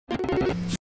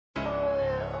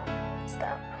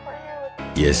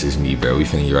Yes, it's me, bro. We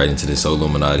finna get right into this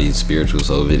Illuminati spiritual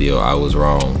soul video. I was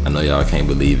wrong. I know y'all can't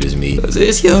believe it's me.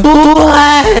 It's your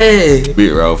boy.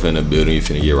 Big Ralph in the building. We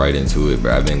finna get right into it,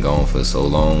 bro. I've been gone for so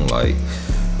long. Like,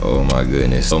 oh my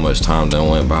goodness. So much time done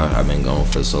went by. I've been gone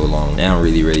for so long. Now I'm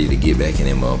really ready to get back in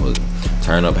it, motherfucker.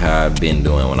 Turn up how I've been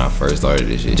doing when I first started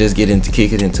this shit. Just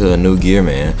kick it into a new gear,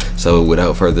 man. So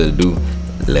without further ado,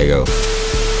 let go.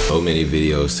 So many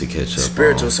videos to catch up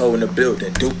Spiritual on. soul in the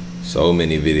building, dude. So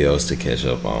many videos to catch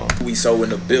up on. We so in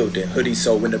the building, hoodie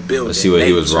so in the building. Let's see what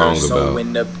he was wrong so about.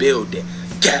 In the building,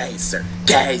 gazer,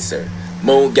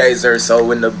 moon gazer,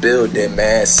 so in the building,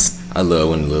 man. I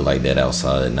love when it look like that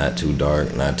outside, not too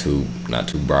dark, not too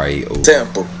bright. Oh.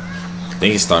 Simple. I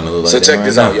think it's starting to look like that. So check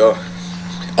this out, y'all.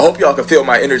 I hope y'all can feel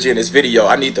my energy in this video.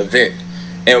 I need to vent.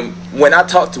 And when I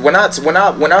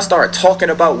start talking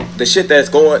about the shit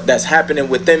that's happening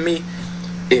within me,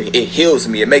 it heals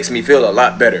me. It makes me feel a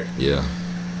lot better. Yeah.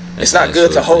 It's not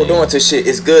good to hold on to shit.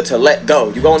 It's good to let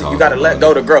go. You gotta let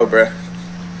go to grow, bruh.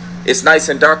 It's nice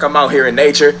and dark. I'm out here in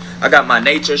nature. I got my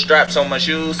nature straps on my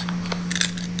shoes.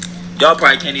 Y'all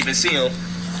probably can't even see them.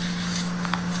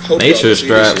 Nature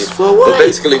straps? For what? But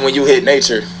basically, when you hit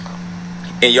nature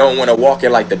and you don't want to walk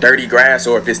in like the dirty grass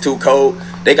or if it's too cold,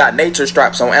 they got nature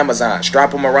straps on Amazon.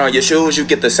 Strap them around your shoes. You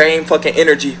get the same fucking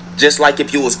energy just like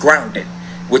if you was grounded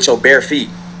with your bare feet.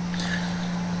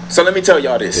 So let me tell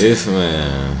y'all this. This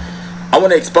man. I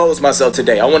want to expose myself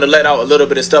today. I want to let out a little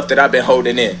bit of stuff that I've been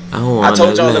holding in. I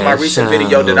told y'all in my recent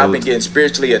video that I've been getting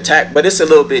spiritually attacked, but it's a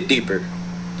little bit deeper.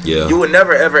 Yeah. You would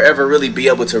never, ever really be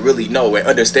able to really know and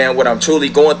understand what I'm truly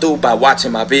going through by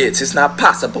watching my vids. It's not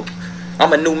possible.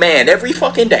 I'm a new man every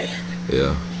fucking day.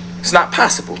 Yeah. It's not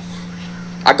possible.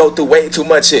 I go through way too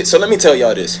much shit. So let me tell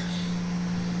y'all this.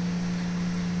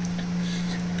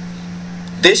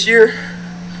 This year,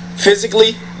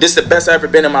 physically, this is the best I've ever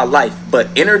been in my life. But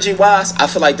energy-wise, I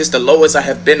feel like this is the lowest I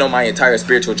have been on my entire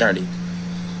spiritual journey.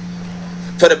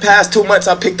 For the past 2 months,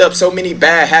 I picked up so many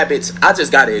bad habits. I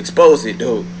just got to expose it,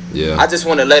 dude. Yeah. I just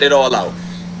want to let it all out.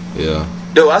 Yeah.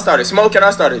 Dude, I started smoking.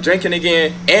 I started drinking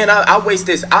again. And I waste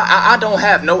this. I don't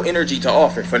have no energy to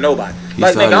offer for nobody.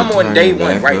 Like, nigga, I'm on day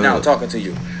one right now talking to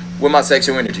you with my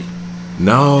sexual energy.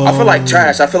 No. I feel like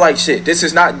trash. I feel like shit. This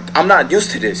is not, I'm not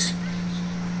used to this.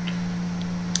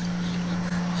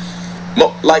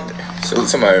 Like, so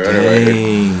somebody running right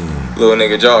here. Little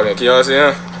nigga jogging. Can y'all see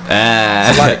him?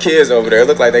 There's a lot of kids over there.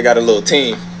 Look like they got a little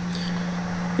team.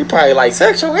 He probably like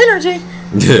sexual energy.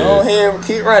 Go ahead,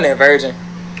 keep running, virgin.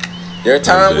 Your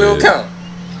time will come.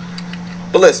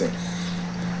 But listen.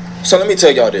 So let me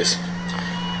tell y'all this.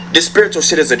 This spiritual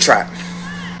shit is a trap.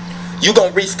 You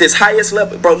gonna reach this highest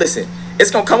level, bro. Listen, it's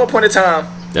gonna come upon a time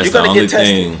you're gonna get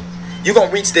tested. You're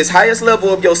gonna reach this highest level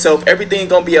of yourself. Everything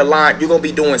gonna be aligned. You're gonna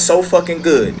be doing so fucking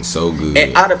good. So good.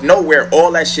 And out of nowhere,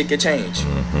 all that shit can change.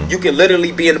 You can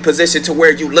literally be in a position to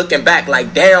where you looking back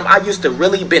like, damn, I used to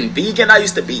really been vegan. I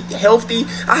used to be healthy.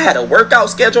 I had a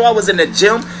workout schedule. I was in the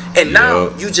gym. And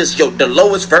now you just the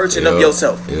lowest version of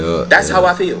yourself. That's how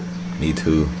I feel. Me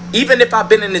too. Even if I've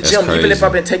been in the gym, even if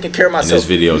I've been taking care of myself,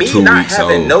 video, me not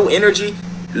having no energy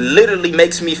literally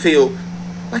makes me feel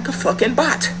like a fucking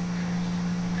bot.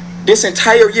 This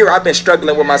entire year I've been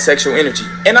struggling with my sexual energy,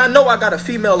 and I know I got a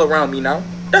female around me now.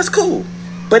 That's cool,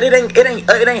 but it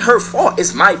ain't her fault.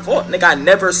 It's my fault, nigga. I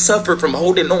never suffered from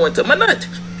holding on to my nut,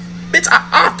 bitch.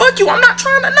 I fuck you. I'm not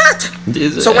trying to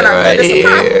nut. So when I nut, it's a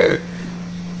problem.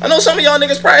 I know some of y'all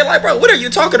niggas probably like, bro, what are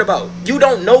you talking about? You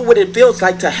don't know what it feels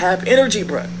like to have energy,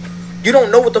 bro. You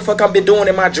don't know what the fuck I've been doing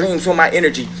in my dreams with my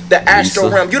energy, the astral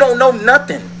realm. You don't know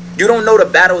nothing. You don't know the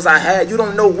battles I had. You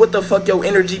don't know what the fuck your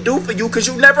energy do for you because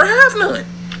you never have none.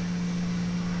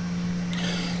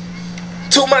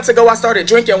 2 months ago, I started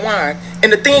drinking wine.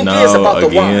 And the thing is about the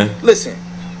wine. Listen,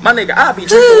 my nigga, I'll be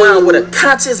drinking wine with a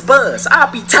conscious buzz. I'll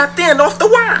be tapped in off the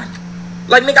wine.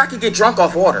 Like, nigga, I could get drunk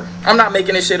off water. I'm not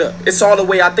making this shit up. It's all the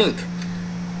way I think.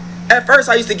 At first,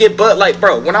 I used to get Bud Light,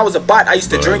 bro. When I was a bot, I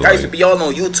used to drink. I used to be all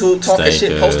on YouTube, talking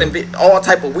shit, posting all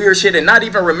type of weird shit, and not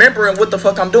even remembering what the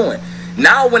fuck I'm doing.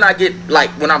 Now when I get, like,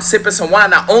 when I'm sipping some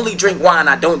wine, I only drink wine,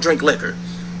 I don't drink liquor.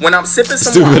 When I'm sipping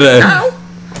some wine now,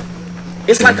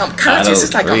 it's like I'm conscious,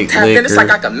 it's like I'm tapped in, it's like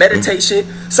I can meditate shit.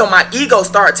 So my ego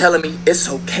started telling me it's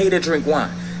okay to drink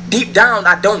wine. Deep down,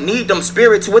 I don't need them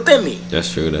spirits within me.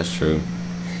 That's true, that's true.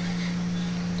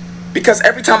 Because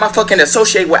every time I fucking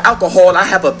associate with alcohol, I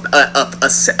have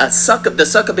the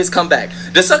succubus come back.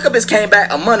 The succubus came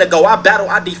back a month ago.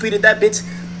 I defeated that bitch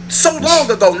so long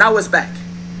ago. Now it's back.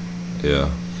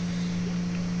 Yeah.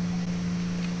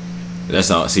 That's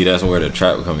not. See, that's where the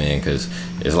trap come in, because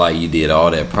it's like you did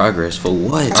all that progress for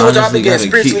what? I told y'all I've been getting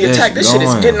spiritually attacked. This shit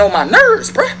is getting on my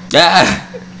nerves, bruh. Yeah.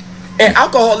 And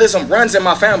alcoholism runs in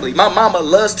my family. My mama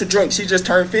loves to drink. She just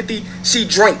turned 50. She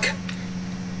drink.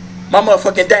 My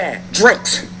motherfucking dad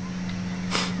drinks.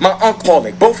 My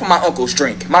alcoholic. Both of my uncles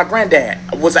drink. My granddad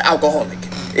was an alcoholic.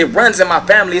 It runs in my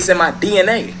family. It's in my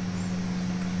DNA.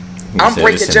 I'm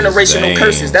breaking generational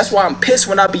curses. That's why I'm pissed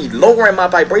when I be lowering my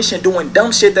vibration doing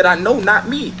dumb shit that I know not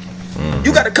me.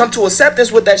 You got to come to acceptance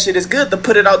with that shit. It's good to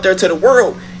put it out there to the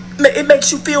world. It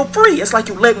makes you feel free. It's like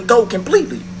you letting go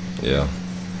completely. Yeah.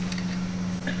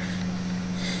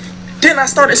 Then I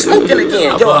started smoking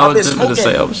again. Yo, I've been smoking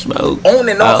on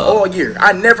and off all year.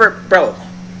 I never, bro.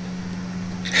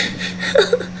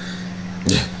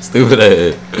 Stupid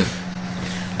ass.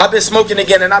 I've been smoking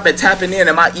again, and I've been tapping in,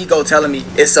 and my ego telling me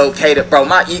it's okay to, bro.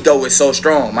 My ego is so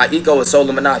strong. My ego is so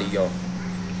Illuminati, yo.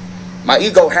 My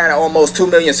ego had almost 2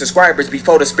 million subscribers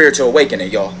before the spiritual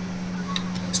awakening, y'all.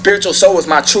 Spiritual soul is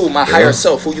my true, my higher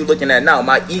self. Who you looking at now?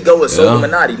 My ego is so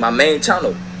Illuminati, my main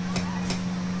channel.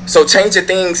 So changing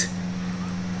things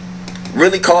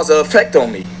really cause an effect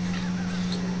on me.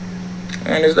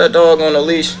 And is that dog on a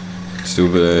leash?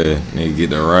 Stupid ass nigga get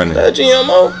to running. That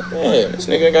GMO? Yeah, this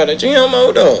nigga got a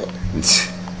GMO dog.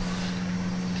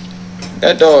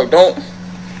 That dog don't.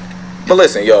 But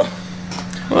listen, y'all.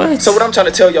 What? So what I'm trying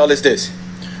to tell y'all is this.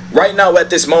 Right now at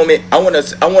this moment, I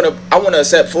wanna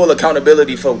accept full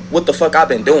accountability for what the fuck I've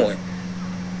been doing.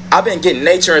 I've been getting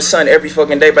nature and sun every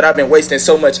fucking day, but I've been wasting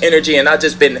so much energy, and I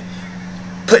just been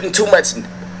putting too much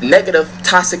negative,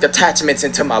 toxic attachments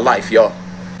into my life, y'all.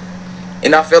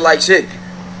 And I feel like shit.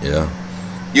 Yeah.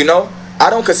 You know, I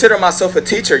don't consider myself a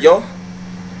teacher, yo.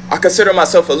 I consider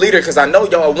myself a leader, because I know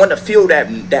y'all want to feel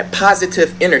that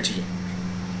positive energy.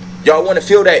 Y'all want to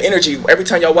feel that energy every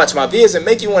time y'all watch my vids, and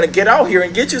make you want to get out here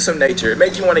and get you some nature. It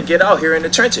make you want to get out here in the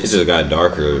trenches. It just got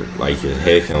darker, like his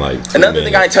head in like 2 Another minutes.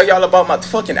 thing I ain't tell y'all about my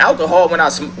fucking alcohol,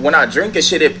 when I drink and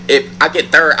shit, if I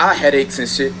get third eye headaches and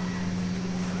shit.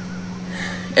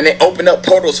 And they open up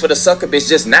portals for the sucker bitch,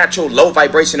 just natural, low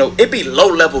vibrational. It be low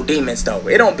level demons though.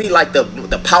 It don't be like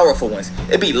the powerful ones.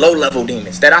 It be low level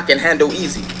demons that I can handle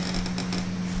easy.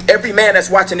 Every man that's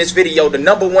watching this video, the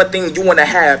 #1 thing you want to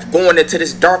have going into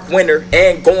this dark winter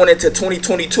and going into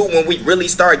 2022 when we really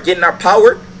start getting our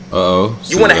power.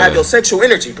 You want to have your sexual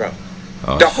energy, bro.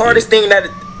 The hardest thing that,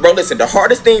 bro, listen, the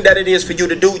hardest thing that it is for you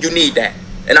to do, you need that.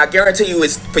 And I guarantee you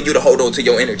it's for you to hold on to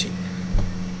your energy.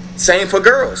 Same for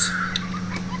girls.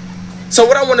 So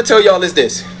what I want to tell y'all is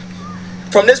this.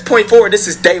 From this point forward, this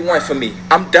is day 1 for me.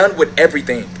 I'm done with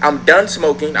everything. I'm done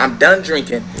smoking. I'm done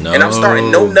drinking. And I'm starting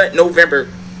No Nut November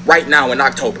right now in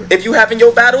October. If you having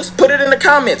your battles, put it in the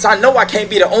comments. I know I can't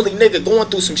be the only nigga going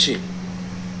through some shit.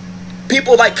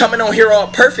 People like coming on here all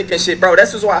perfect and shit, bro.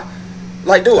 That's just why,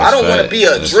 like, dude, I don't want to be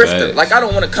a drifter. Like, I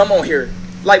don't want to come on here.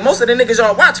 Like, most of the niggas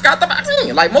y'all watch got the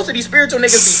vaccine. Like, most of these spiritual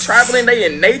niggas be traveling. They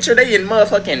in nature. They in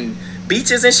motherfucking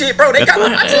beaches and shit, bro. They got the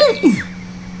vaccine.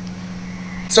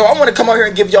 So I want to come out here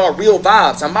and give y'all real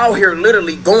vibes. I'm out here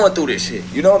literally going through this shit.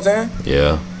 You know what I'm saying?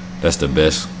 Yeah, that's the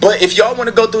best. But if y'all want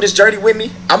to go through this journey with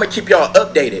me, I'm going to keep y'all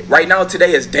updated. Right now,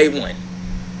 today is day 1.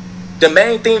 The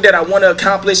main thing that I want to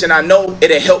accomplish, and I know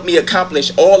it'll help me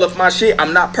accomplish all of my shit.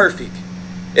 I'm not perfect.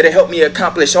 It'll help me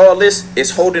accomplish all this,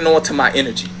 is holding on to my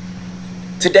energy.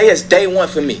 Today is day 1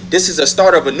 for me. This is a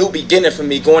start of a new beginning for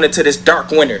me going into this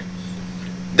dark winter.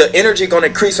 The energy gonna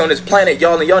increase on this planet,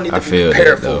 y'all, and y'all need to be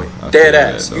prepared for it. Dead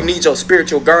ass. You need your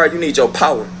spiritual guard. You need your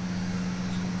power.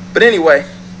 But anyway,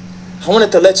 I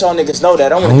wanted to let y'all niggas know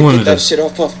that. I wanted to get that shit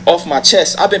off my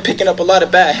chest. I've been picking up a lot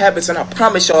of bad habits, and I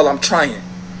promise y'all I'm trying.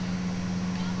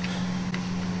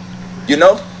 You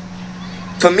know?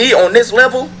 For me, on this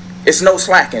level, it's no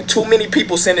slacking. Too many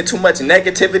people sending too much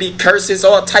negativity, curses,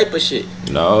 all type of shit.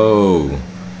 No.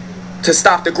 To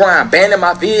stop the grind, banning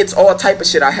my vids, all type of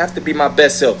shit. I have to be my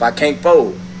best self. I can't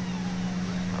fold.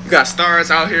 You got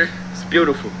stars out here. It's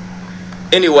beautiful.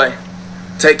 Anyway,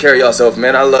 take care of yourself,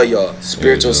 man. I love y'all.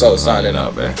 Spiritual Soul signing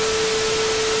out, man.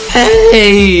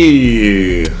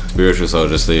 Hey, Spiritual Soul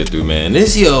just slid through, man.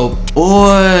 This your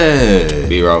boy.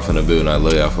 Be Ralph in the building. I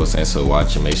love y'all for saying so.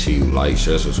 Watching. Make sure you like,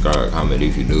 share, subscribe, comment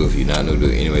if you new. If you not new, do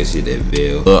it anyway. See that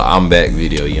bell. Look, I'm back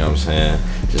video. You know what I'm saying?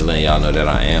 Just letting y'all know that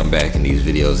I am back, and these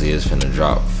videos is finna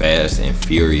drop fast and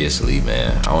furiously,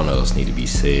 man. I don't know what else need to be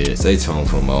said. Stay tuned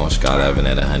for more. SKYDIVING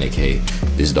at 100K.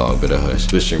 This dog better hush.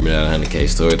 Twitch streaming at 100K.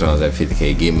 Story times at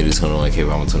 50K. Give me this 101K if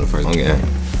I'm on 21st. Okay.